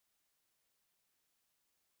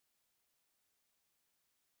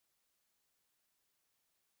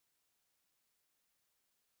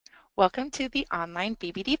Welcome to the online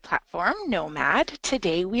BBD platform, Nomad.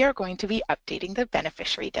 Today we are going to be updating the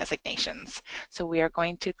beneficiary designations. So we are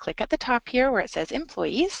going to click at the top here where it says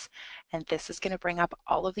employees, and this is going to bring up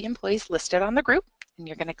all of the employees listed on the group, and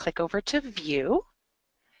you're going to click over to view,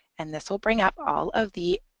 and this will bring up all of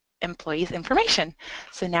the employees' information.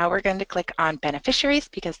 So now we're going to click on beneficiaries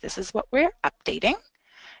because this is what we're updating,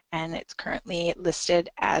 and it's currently listed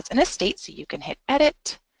as an estate, so you can hit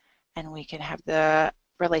edit, and we can have the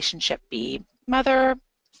relationship be mother,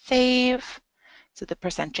 save. So the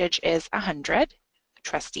percentage is 100.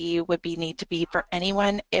 Trustee would need to be for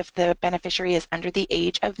anyone. If the beneficiary is under the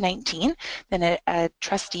age of 19, then a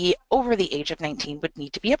trustee over the age of 19 would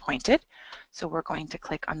need to be appointed. So we're going to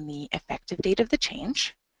click on the effective date of the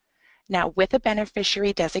change. Now, with a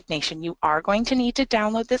beneficiary designation, you are going to need to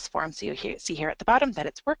download this form. So you see here at the bottom that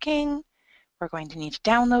it's working. We're going to need to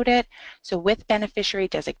download it. So with beneficiary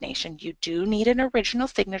designation, you do need an original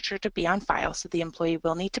signature to be on file. So the employee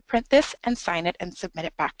will need to print this and sign it and submit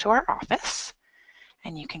it back to our office.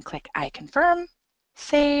 And you can click I confirm,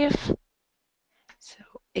 save. So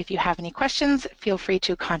if you have any questions, feel free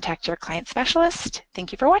to contact your client specialist.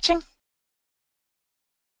 Thank you for watching.